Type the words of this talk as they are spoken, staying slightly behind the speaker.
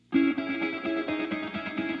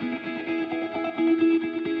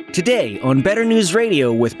Today on Better News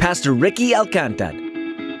Radio with Pastor Ricky Alcantad.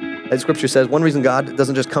 As Scripture says, one reason God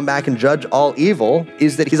doesn't just come back and judge all evil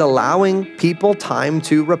is that he's allowing people time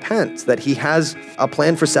to repent, that he has a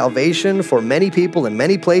plan for salvation for many people in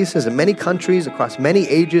many places, in many countries, across many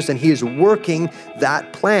ages, and he is working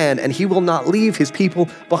that plan, and he will not leave his people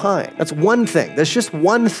behind. That's one thing. There's just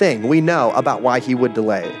one thing we know about why he would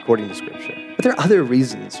delay, according to Scripture. But there are other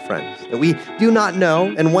reasons, friends, that we do not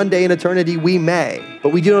know, and one day in eternity we may.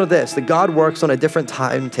 But we do know this, that God works on a different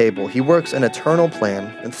timetable. He works an eternal plan.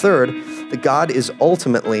 And third, that God is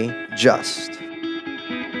ultimately just.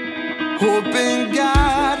 Hope in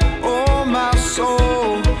God, oh my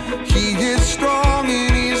soul. He is strong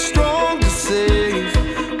and he is strong to save.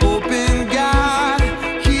 Hope in God,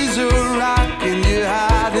 he's a rock in your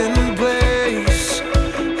hiding place.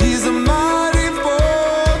 He's a mighty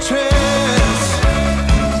fortress.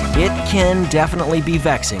 It can definitely be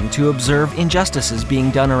vexing to observe injustices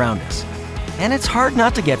being done around us. And it's hard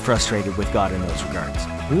not to get frustrated with God in those regards.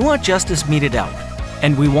 We want justice meted out,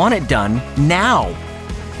 and we want it done now.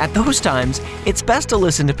 At those times, it's best to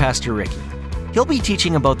listen to Pastor Ricky. He'll be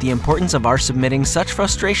teaching about the importance of our submitting such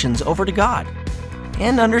frustrations over to God,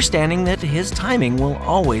 and understanding that his timing will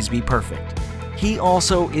always be perfect. He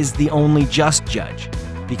also is the only just judge,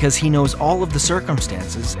 because he knows all of the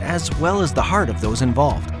circumstances as well as the heart of those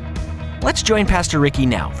involved. Let's join Pastor Ricky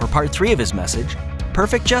now for part 3 of his message,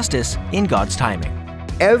 Perfect Justice in God's Timing.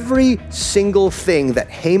 Every single thing that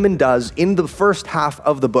Haman does in the first half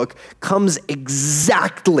of the book comes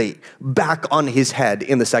exactly back on his head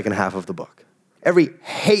in the second half of the book. Every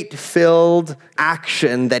hate-filled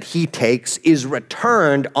action that he takes is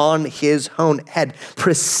returned on his own head,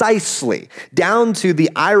 precisely, down to the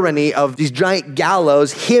irony of these giant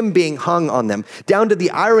gallows, him being hung on them, down to the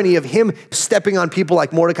irony of him stepping on people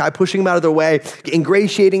like Mordecai, pushing them out of their way,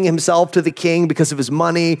 ingratiating himself to the king because of his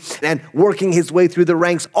money, and working his way through the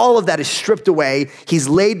ranks. All of that is stripped away. He's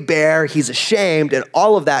laid bare, he's ashamed, and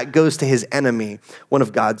all of that goes to his enemy, one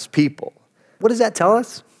of God's people. What does that tell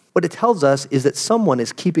us? What it tells us is that someone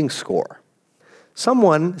is keeping score.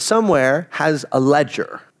 Someone somewhere has a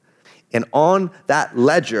ledger. And on that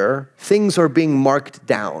ledger, things are being marked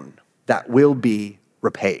down that will be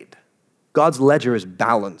repaid. God's ledger is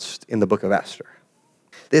balanced in the book of Esther.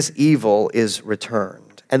 This evil is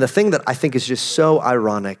returned. And the thing that I think is just so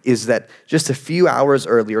ironic is that just a few hours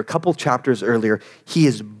earlier, a couple chapters earlier, he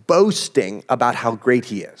is boasting about how great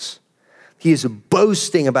he is. He is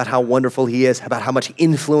boasting about how wonderful he is, about how much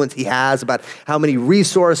influence he has, about how many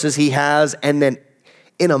resources he has, and then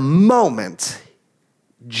in a moment,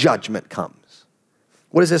 judgment comes.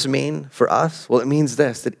 What does this mean for us? Well, it means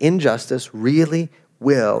this, that injustice really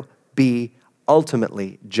will be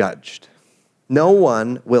ultimately judged. No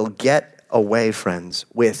one will get away, friends,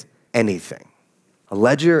 with anything. A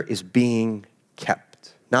ledger is being kept.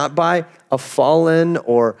 Not by a fallen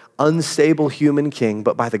or unstable human king,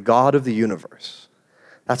 but by the God of the universe.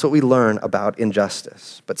 That's what we learn about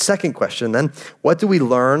injustice. But second question then, what do we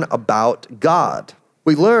learn about God?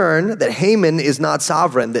 We learn that Haman is not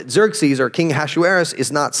sovereign, that Xerxes or King Ahasuerus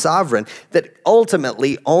is not sovereign, that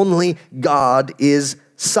ultimately only God is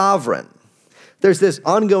sovereign. There's this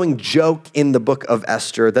ongoing joke in the book of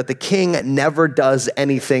Esther that the king never does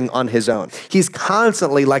anything on his own. He's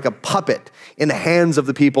constantly like a puppet in the hands of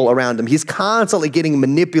the people around him. He's constantly getting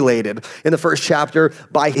manipulated. In the first chapter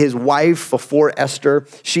by his wife before Esther,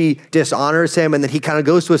 she dishonors him, and then he kind of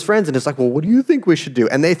goes to his friends and is like, well, what do you think we should do?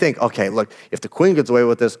 And they think, okay, look, if the queen gets away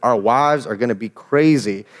with this, our wives are going to be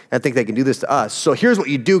crazy and think they can do this to us. So here's what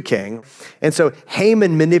you do, king. And so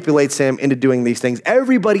Haman manipulates him into doing these things.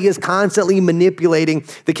 Everybody is constantly manipulating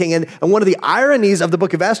the king. And one of the ironies of the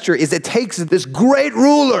book of Esther is it takes this great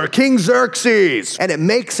ruler, King Xerxes, and it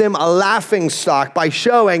makes him a laughing stock by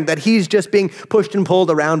showing that he's just being pushed and pulled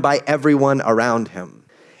around by everyone around him.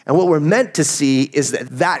 And what we're meant to see is that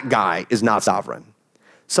that guy is not sovereign.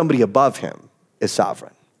 Somebody above him is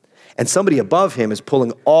sovereign. And somebody above him is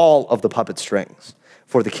pulling all of the puppet strings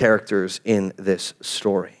for the characters in this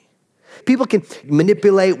story. People can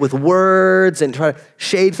manipulate with words and try to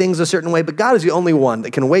shade things a certain way, but God is the only one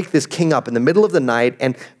that can wake this king up in the middle of the night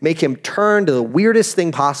and make him turn to the weirdest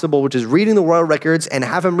thing possible, which is reading the royal records, and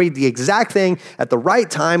have him read the exact thing at the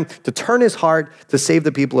right time to turn his heart to save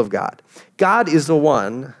the people of God. God is the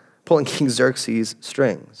one pulling King Xerxes'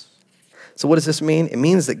 strings. So what does this mean? It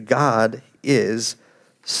means that God is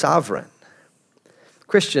sovereign.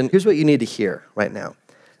 Christian, here's what you need to hear right now.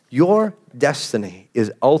 Your destiny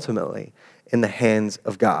is ultimately in the hands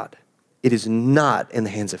of God. It is not in the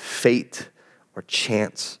hands of fate or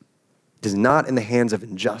chance. It is not in the hands of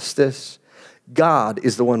injustice. God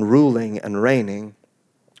is the one ruling and reigning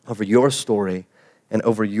over your story and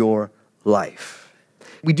over your life.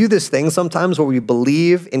 We do this thing sometimes where we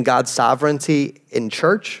believe in God's sovereignty in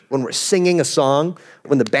church. When we're singing a song,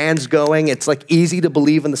 when the band's going, it's like easy to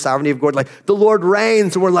believe in the sovereignty of God. Like, the Lord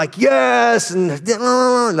reigns, and we're like, yes, and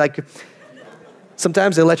like,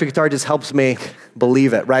 sometimes the electric guitar just helps me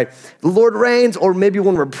believe it, right? The Lord reigns, or maybe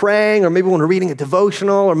when we're praying, or maybe when we're reading a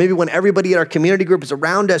devotional, or maybe when everybody in our community group is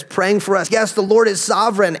around us praying for us. Yes, the Lord is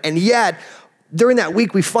sovereign, and yet, during that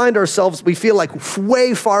week, we find ourselves, we feel like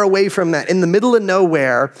way far away from that, in the middle of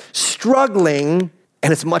nowhere, struggling,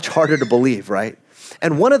 and it's much harder to believe, right?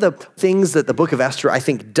 And one of the things that the book of Esther, I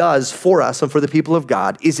think, does for us and for the people of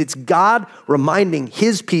God is it's God reminding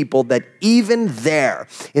his people that even there,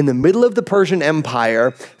 in the middle of the Persian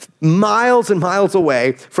Empire, miles and miles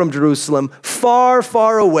away from Jerusalem, far,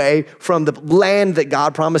 far away from the land that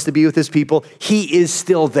God promised to be with his people, he is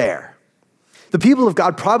still there. The people of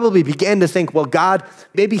God probably began to think, well, God,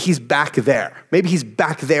 maybe he's back there. Maybe he's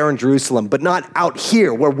back there in Jerusalem, but not out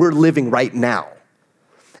here where we're living right now.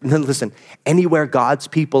 And then listen, anywhere God's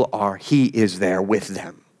people are, he is there with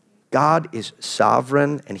them. God is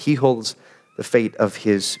sovereign, and he holds the fate of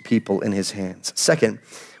his people in his hands. Second,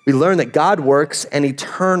 we learn that God works an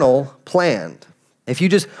eternal plan. If you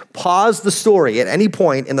just pause the story at any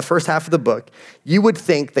point in the first half of the book, you would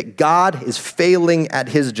think that God is failing at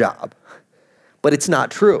his job. But it's not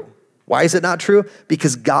true. Why is it not true?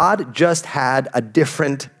 Because God just had a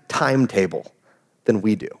different timetable than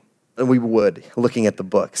we do, than we would looking at the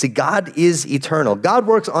book. See, God is eternal. God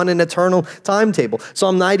works on an eternal timetable.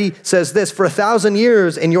 Psalm 90 says this, "For 1,000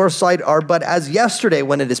 years in your sight are but as yesterday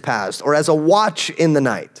when it is past, or as a watch in the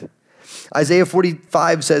night." Isaiah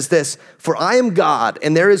 45 says this, "For I am God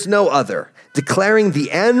and there is no other, declaring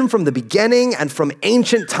the end from the beginning and from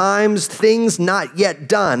ancient times, things not yet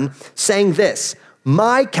done, saying this,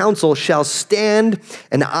 my counsel shall stand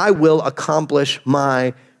and I will accomplish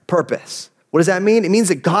my purpose." What does that mean? It means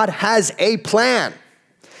that God has a plan.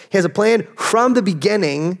 He has a plan from the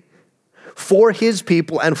beginning for his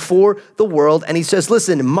people and for the world. And he says,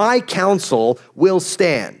 listen, my counsel will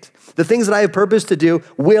stand. The things that I have purposed to do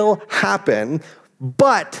will happen.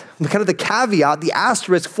 But kind of the caveat, the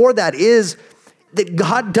asterisk for that is that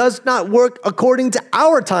God does not work according to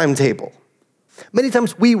our timetable. Many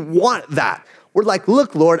times we want that. We're like,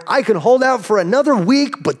 look, Lord, I can hold out for another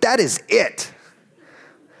week, but that is it.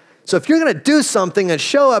 So if you're going to do something and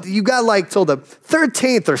show up, you got like till the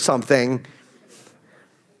 13th or something.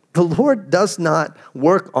 The Lord does not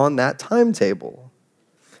work on that timetable.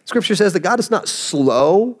 Scripture says that God is not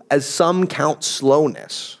slow as some count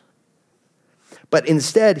slowness, but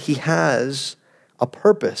instead he has a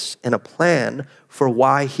purpose and a plan for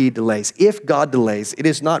why he delays. If God delays, it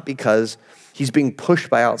is not because he's being pushed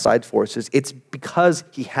by outside forces. It's because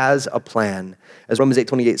he has a plan. As Romans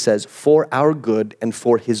 8:28 says, for our good and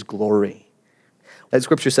for his glory. As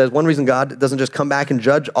scripture says, one reason God doesn't just come back and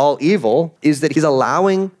judge all evil is that he's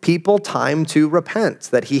allowing people time to repent,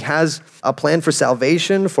 that he has a plan for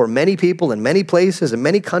salvation for many people in many places, in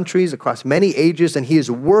many countries, across many ages, and he is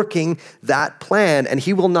working that plan, and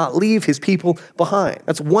he will not leave his people behind.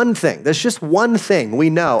 That's one thing. There's just one thing we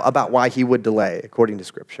know about why he would delay, according to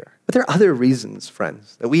scripture. But there are other reasons,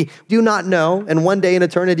 friends, that we do not know, and one day in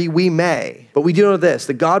eternity we may. But we do know this,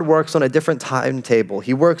 that God works on a different timetable.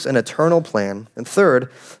 He works an eternal plan. And third,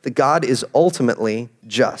 that God is ultimately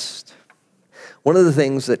just. One of the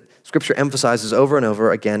things that scripture emphasizes over and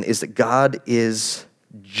over again is that God is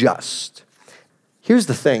just. Here's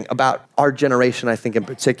the thing about our generation, I think in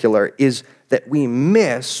particular, is that we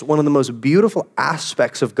miss one of the most beautiful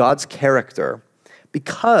aspects of God's character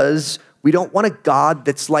because we don't want a God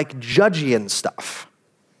that's like judgy and stuff.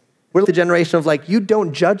 We're the generation of like, you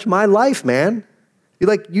don't judge my life, man.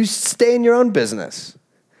 You stay in your own business.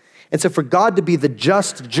 And so for God to be the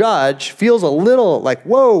just judge feels a little like,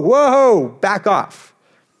 whoa, back off.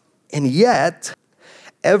 And yet,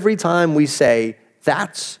 every time we say,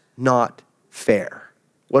 that's not fair,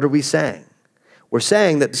 what are we saying? We're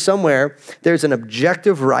saying that somewhere there's an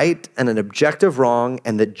objective right and an objective wrong,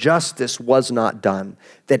 and that justice was not done,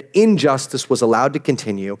 that injustice was allowed to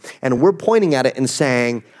continue, and we're pointing at it and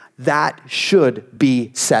saying, that should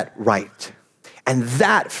be set right. And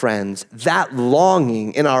that, friends, that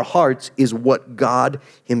longing in our hearts is what God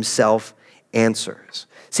himself answers.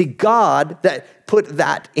 See, God that put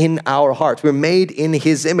that in our hearts. We're made in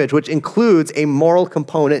his image, which includes a moral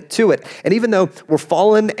component to it. And even though we're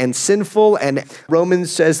fallen and sinful, and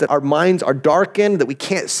Romans says that our minds are darkened, that we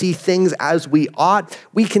can't see things as we ought,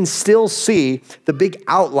 we can still see the big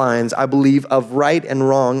outlines, I believe, of right and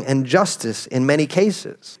wrong and justice in many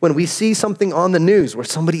cases. When we see something on the news where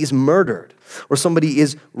somebody is murdered, or somebody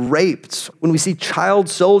is raped, when we see child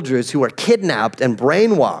soldiers who are kidnapped and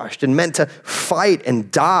brainwashed and meant to fight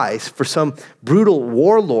and die for some brutal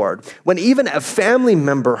warlord, when even a family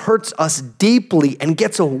member hurts us deeply and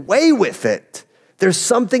gets away with it, there's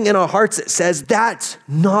something in our hearts that says, that's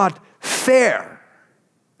not fair.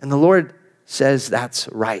 And the Lord says, that's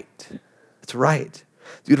right. That's right.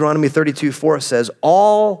 Deuteronomy 32:4 says,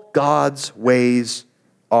 all God's ways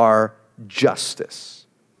are justice,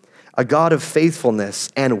 a God of faithfulness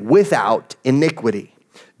and without iniquity.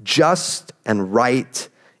 Just and right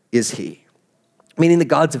is he. Meaning that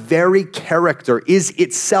God's very character is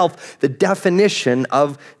itself the definition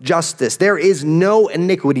of justice. There is no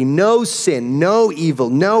iniquity, no sin, no evil,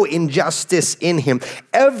 no injustice in him.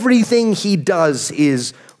 Everything he does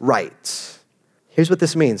is right. Here's what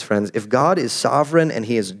this means, friends. If God is sovereign and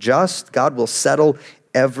he is just, God will settle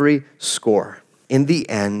every score. In the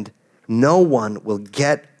end, no one will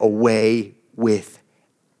get away with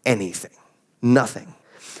anything. Nothing.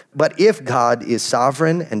 But if God is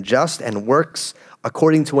sovereign and just and works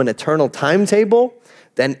according to an eternal timetable,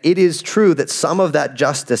 then it is true that some of that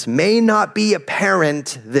justice may not be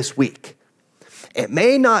apparent this week. It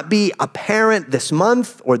may not be apparent this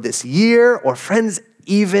month or this year or, friends,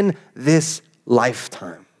 even this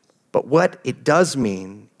lifetime. But what it does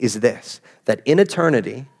mean is this, that in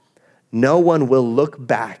eternity, no one will look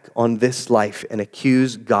back on this life and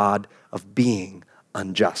accuse God of being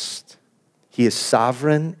unjust. He is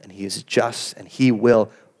sovereign and he is just and he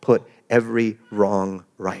will put every wrong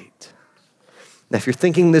right. Now, if you're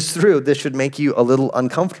thinking this through, this should make you a little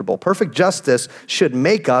uncomfortable. Perfect justice should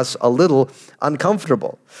make us a little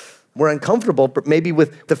uncomfortable. We're uncomfortable maybe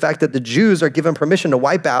with the fact that the Jews are given permission to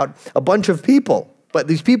wipe out a bunch of people, but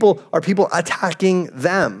these people are people attacking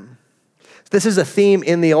them. This is a theme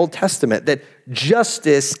in the Old Testament, that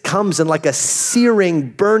justice comes in like a searing,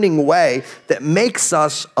 burning way that makes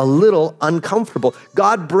us a little uncomfortable.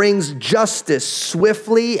 God brings justice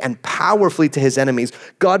swiftly and powerfully to his enemies.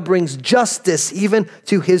 God brings justice even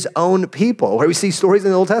to his own people, where we see stories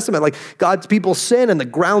in the Old Testament, like God's people sin and the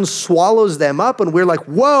ground swallows them up, and we're like,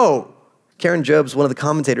 whoa. Karen Jobes, one of the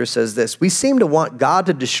commentators, says this: we seem to want God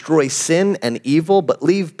to destroy sin and evil, but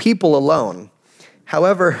leave people alone.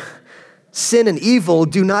 However, sin and evil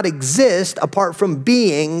do not exist apart from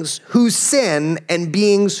beings who sin and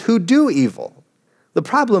beings who do evil. The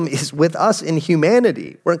problem is with us in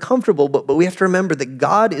humanity. We're uncomfortable, but we have to remember that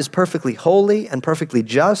God is perfectly holy and perfectly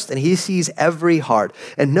just, and he sees every heart,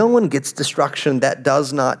 and no one gets destruction that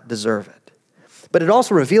does not deserve it. But it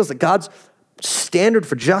also reveals that God's standard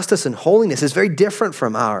for justice and holiness is very different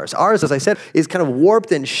from ours. Ours, as I said, is kind of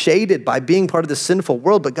warped and shaded by being part of the sinful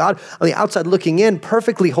world, but God, on the outside looking in,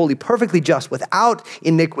 perfectly holy, perfectly just, without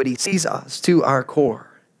iniquity, sees us to our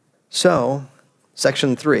core. So,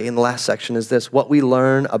 section 3, in the last section, is this: what we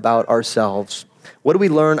learn about ourselves. What do we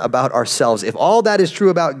learn about ourselves? If all that is true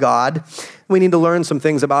about God, we need to learn some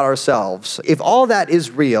things about ourselves. If all that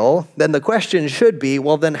is real, then the question should be,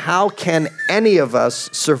 well, then how can any of us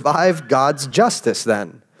survive God's justice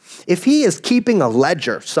then? If he is keeping a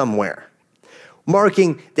ledger somewhere,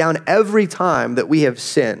 marking down every time that we have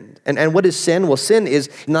sinned. And what is sin? Well, sin is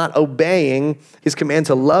not obeying his command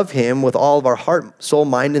to love him with all of our heart, soul,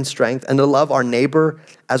 mind, and strength, and to love our neighbor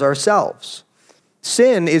as ourselves.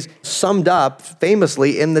 Sin is summed up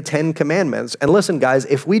famously in the 10 Commandments. And listen, guys,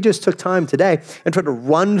 if we just took time today and tried to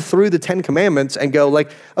run through the 10 Commandments and go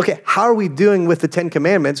like, okay, how are we doing with the 10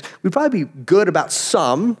 Commandments? We'd probably be good about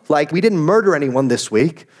some, like we didn't murder anyone this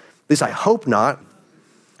week. At least I hope not.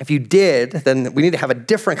 If you did, then we need to have a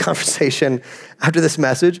different conversation after this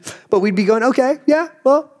message. But we'd be going, okay, yeah,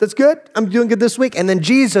 well, that's good. I'm doing good this week. And then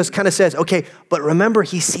Jesus kind of says, okay, but remember,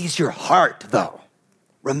 he sees your heart though.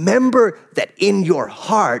 Remember that in your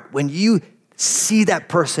heart, when you see that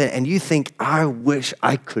person and you think, I wish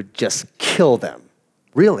I could just kill them,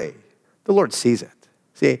 really, the Lord sees it.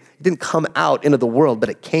 See, it didn't come out into the world, but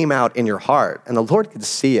it came out in your heart, and the Lord could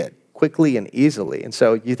see it quickly and easily. And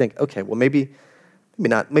so you think, okay, well, maybe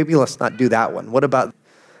not. Maybe let's not do that one. What about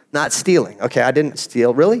not stealing? Okay, I didn't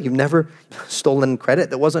steal. Really? You've never stolen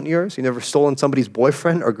credit that wasn't yours? You've never stolen somebody's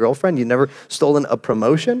boyfriend or girlfriend? You've never stolen a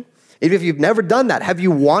promotion? Even if you've never done that, have you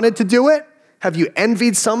wanted to do it? Have you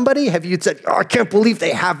envied somebody? Have you said, oh, I can't believe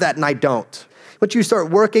they have that and I don't? Once you start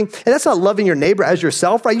working, and that's not loving your neighbor as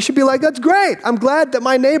yourself, right? You should be like, that's great. I'm glad that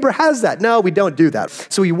my neighbor has that. No, we don't do that.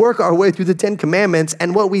 So we work our way through the 10 Commandments,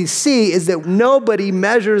 and what we see is that nobody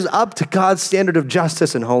measures up to God's standard of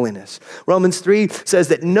justice and holiness. Romans 3 says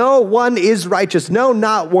that no one is righteous. No,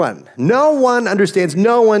 not one. No one understands.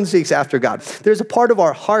 No one seeks after God. There's a part of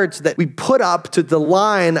our hearts that we put up to the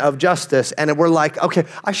line of justice, and we're like, okay,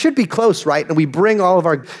 I should be close, right? And we bring all of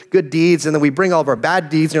our good deeds, and then we bring all of our bad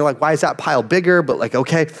deeds, and you're like, why is that pile bigger? But like,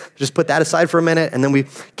 okay, just put that aside for a minute, and then we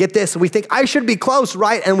get this, and we think, I should be close,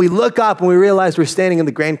 right? And we look up, and we realize we're standing in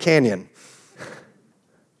the Grand Canyon.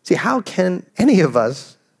 See, how can any of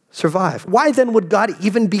us survive? Why then would God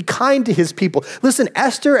even be kind to his people? Listen,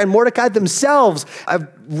 Esther and Mordecai themselves have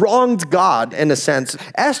wronged God in a sense.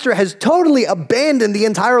 Esther has totally abandoned the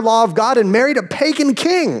entire law of God and married a pagan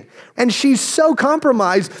king. And she's so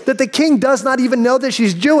compromised that the king does not even know that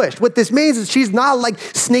she's Jewish. What this means is she's not like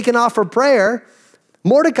sneaking off for prayer.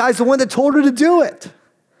 Mordecai's the one that told her to do it.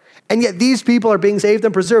 And yet these people are being saved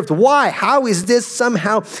and preserved. Why? How is this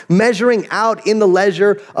somehow measuring out in the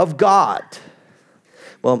leisure of God?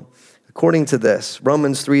 Well, according to this,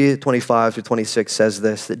 Romans 3:25-26 says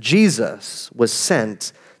this, that Jesus was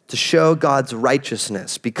sent to show God's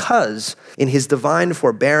righteousness because in his divine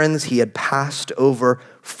forbearance, he had passed over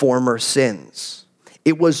former sins.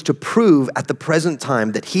 It was to prove at the present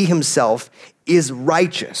time that he himself is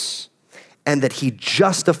righteous and that he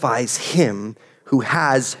justifies him who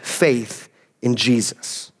has faith in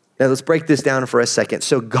Jesus. Now let's break this down for a second.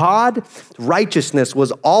 So God's righteousness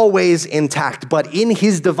was always intact, but in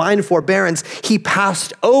his divine forbearance, he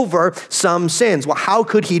passed over some sins. Well, how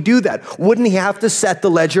could he do that? Wouldn't he have to set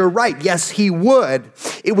the ledger right? Yes, he would.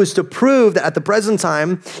 It was to prove that at the present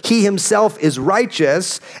time, he himself is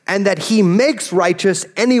righteous and that he makes righteous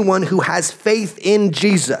anyone who has faith in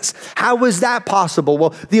Jesus. How is that possible?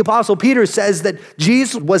 Well, the Apostle Peter says that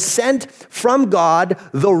Jesus was sent from God,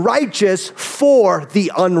 the righteous, for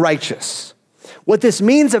the unrighteous. What this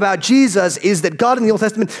means about Jesus is that God in the Old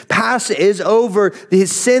Testament passes over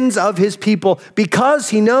his sins of his people because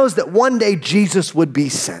he knows that one day Jesus would be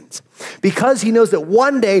sent. Because he knows that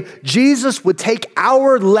one day Jesus would take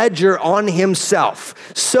our ledger on himself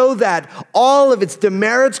so that all of its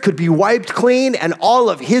demerits could be wiped clean and all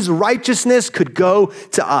of his righteousness could go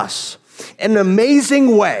to us. In an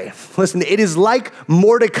amazing way, listen, it is like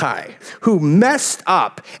Mordecai who messed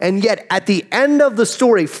up and yet at the end of the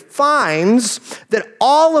story finds that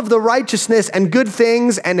all of the righteousness and good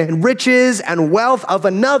things and riches and wealth of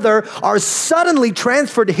another are suddenly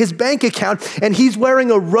transferred to his bank account and he's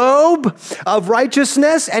wearing a robe of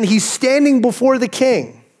righteousness and he's standing before the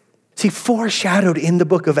king. See, foreshadowed in the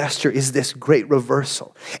book of Esther is this great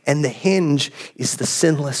reversal, and the hinge is the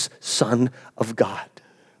sinless Son of God.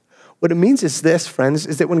 What it means is this, friends,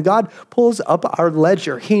 is that when God pulls up our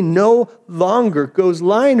ledger, he no longer goes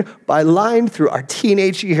line by line through our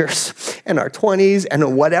teenage years and our 20s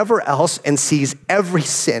and whatever else and sees every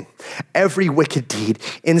sin, every wicked deed.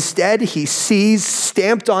 Instead, he sees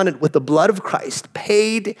stamped on it with the blood of Christ,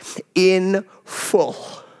 paid in full.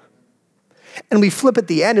 And we flip at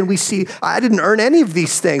the end and we see, I didn't earn any of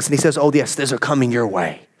these things. And he says, oh yes, these are coming your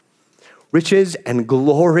way. Riches and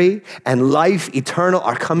glory and life eternal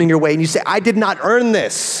are coming your way. And you say, I did not earn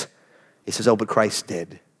this. He says, oh, but Christ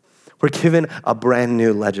did. We're given a brand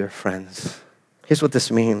new ledger, friends. Here's what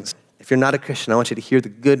this means. If you're not a Christian, I want you to hear the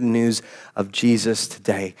good news of Jesus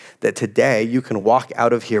today, that today you can walk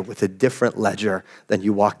out of here with a different ledger than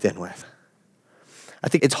you walked in with. I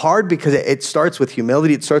think it's hard because it starts with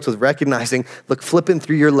humility. It starts with recognizing, look, flipping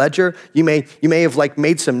through your ledger, you may have like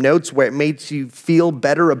made some notes where it makes you feel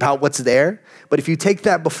better about what's there. But if you take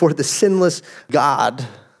that before the sinless God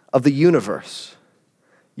of the universe,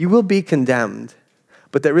 you will be condemned.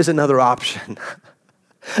 But there is another option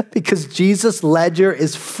because Jesus' ledger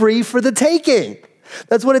is free for the taking.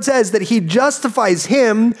 That's what it says, that he justifies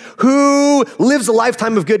him who lives a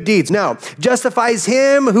lifetime of good deeds. No, justifies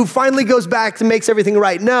him who finally goes back and makes everything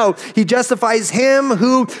right. No, he justifies him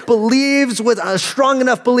who believes with a strong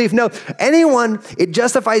enough belief. No, it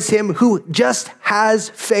justifies him who just has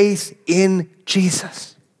faith in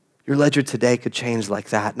Jesus. Your ledger today could change like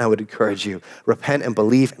that, and I would encourage you, repent and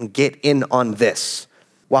believe and get in on this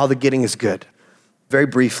while the getting is good. Very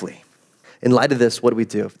briefly, in light of this, what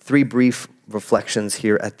do? 3 brief reflections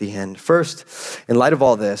here at the end. First, in light of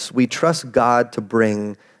all this, we trust God to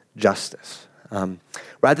bring justice.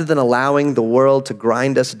 Rather than allowing the world to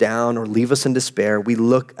grind us down or leave us in despair, we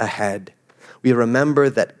look ahead. We remember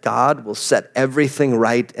that God will set everything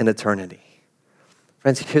right in eternity.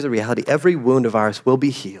 Friends, here's the reality. Every wound of ours will be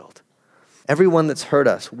healed. Everyone that's hurt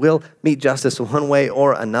us will meet justice one way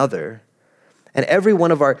or another. And every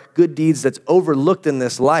one of our good deeds that's overlooked in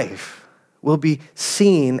this life will be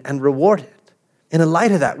seen and rewarded. And in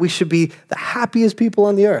light of that, we should be the happiest people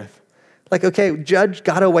on the earth. Like, okay, Judge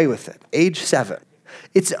got away with it, age 7.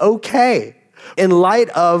 It's okay. In light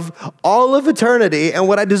of all of eternity and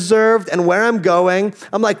what I deserved and where I'm going,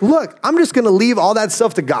 I'm like, look, I'm just going to leave all that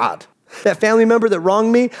stuff to God. That family member that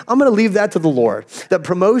wronged me, I'm going to leave that to the Lord. That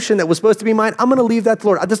promotion that was supposed to be mine, I'm going to leave that to the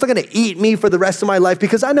Lord. That's not going to eat me for the rest of my life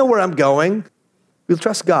because I know where I'm going. We'll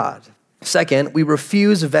trust God. Second, we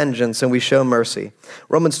refuse vengeance and we show mercy.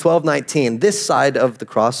 Romans 12:19, this side of the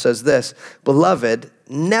cross says this, beloved,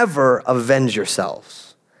 never avenge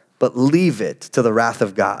yourselves, but leave it to the wrath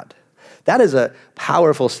of God. That is a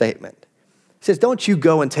powerful statement. He says, don't you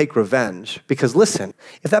go and take revenge, because listen,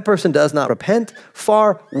 if that person does not repent,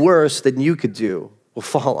 far worse than you could do will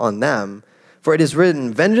fall on them. For it is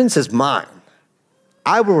written, vengeance is mine.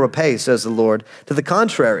 I will repay, says the Lord. To the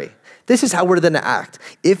contrary, this is how we're then to act.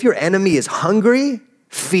 If your enemy is hungry,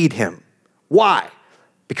 feed him. Why?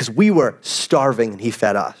 Because we were starving and he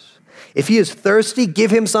fed us. If he is thirsty,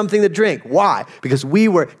 give him something to drink. Why? Because we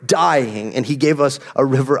were dying and he gave us a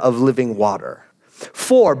river of living water.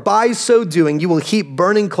 4, by so doing, you will heap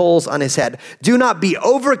burning coals on his head. Do not be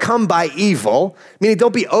overcome by evil, meaning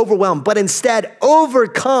don't be overwhelmed, but instead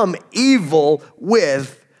overcome evil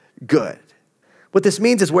with good. What this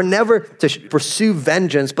means is we're never to pursue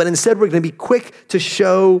vengeance, but instead we're going to be quick to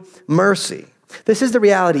show mercy. This is the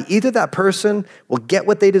reality. Either that person will get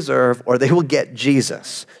what they deserve or they will get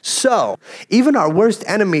Jesus. So even our worst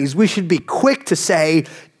enemies, we should be quick to say,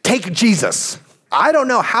 take Jesus. I don't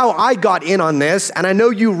know how I got in on this, and I know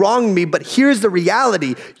you wronged me, but here's the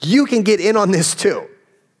reality. You can get in on this too.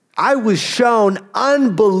 I was shown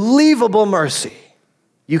unbelievable mercy.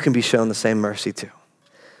 You can be shown the same mercy too.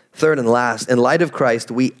 Third and last, in light of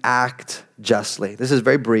Christ, we act justly. This is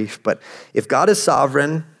very brief, but if God is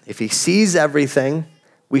sovereign, if he sees everything,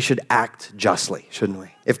 we should act justly, shouldn't we?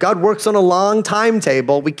 If God works on a long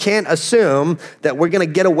timetable, we can't assume that we're going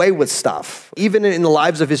to get away with stuff. Even in the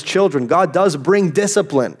lives of his children, God does bring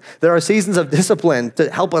discipline. There are seasons of discipline to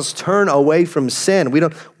help us turn away from sin. We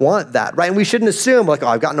don't want that, right? And we shouldn't assume like, oh,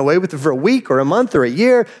 I've gotten away with it for a week or a month or a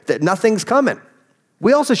year, that nothing's coming.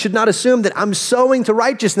 We also should not assume that I'm sowing to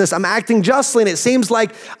righteousness, I'm acting justly, and it seems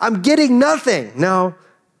like I'm getting nothing. No,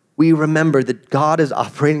 we remember that God is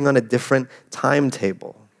operating on a different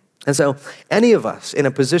timetable. And so any of us in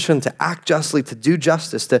a position to act justly, to do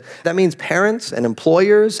justice, that means parents and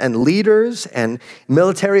employers and leaders and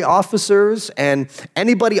military officers and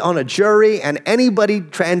anybody on a jury and anybody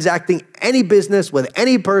transacting any business with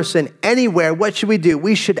any person anywhere, what should we do?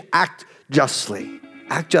 We should act justly.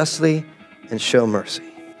 Act justly and show mercy.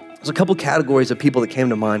 There's a couple categories of people that came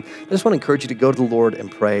to mind. I just want to encourage you to go to the Lord in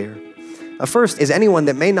prayer. First is anyone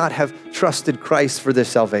that may not have trusted Christ for their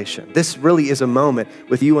salvation. This really is a moment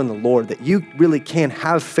with you and the Lord that you really can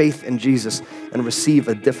have faith in Jesus and receive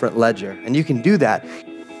a different ledger. And you can do that.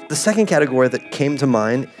 The second category that came to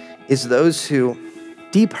mind is those who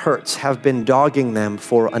deep hurts have been dogging them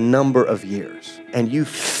for a number of years. And you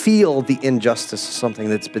feel the injustice of something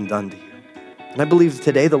that's been done to you. And I believe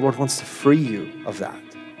today the Lord wants to free you of that.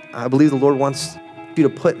 I believe the Lord wants you to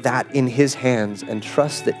put that in his hands and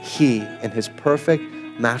trust that he, in his perfect,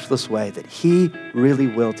 matchless way, that he really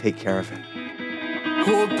will take care of it.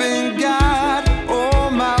 Hope in God, oh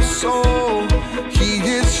my soul. He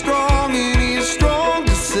is strong and he is strong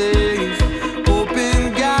to save. Hope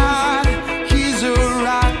in God, he's a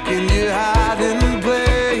rock in your hiding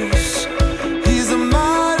place. He's a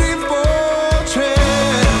mighty fortress.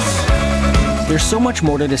 There's so much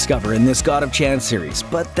more to discover in this God of Chance series,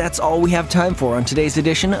 but that's all we have time for on today's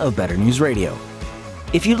edition of Better News Radio.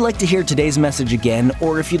 If you'd like to hear today's message again,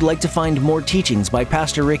 or if you'd like to find more teachings by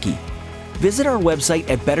Pastor Ricky, visit our website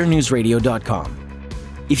at betternewsradio.com.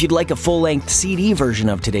 If you'd like a full-length CD version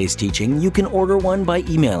of today's teaching, you can order one by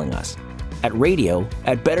emailing us at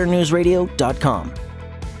radio@betternewsradio.com.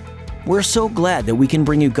 We're so glad that we can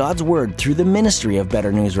bring you God's Word through the ministry of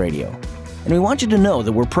Better News Radio. And we want you to know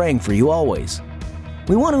that we're praying for you always.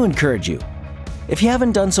 We want to encourage you. If you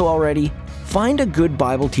haven't done so already, find a good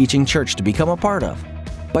Bible teaching church to become a part of.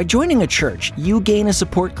 By joining a church, you gain a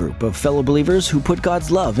support group of fellow believers who put God's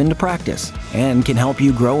love into practice and can help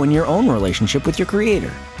you grow in your own relationship with your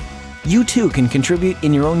Creator. You too can contribute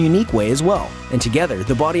in your own unique way as well, and together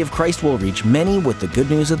the body of Christ will reach many with the good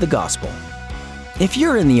news of the gospel. If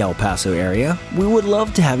you're in the El Paso area, we would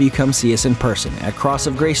love to have you come see us in person at Cross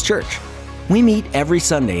of Grace Church. We meet every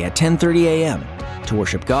Sunday at 10:30 a.m. to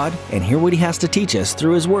worship God and hear what He has to teach us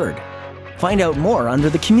through His Word. Find out more under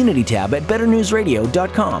the Community tab at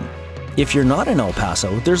betternewsradio.com. If you're not in El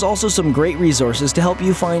Paso, there's also some great resources to help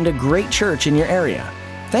you find a great church in your area.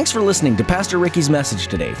 Thanks for listening to Pastor Ricky's message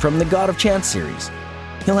today from the God of Chance series.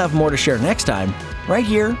 He'll have more to share next time, right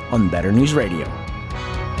here on Better News Radio.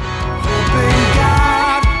 Hope in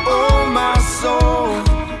God, oh my soul.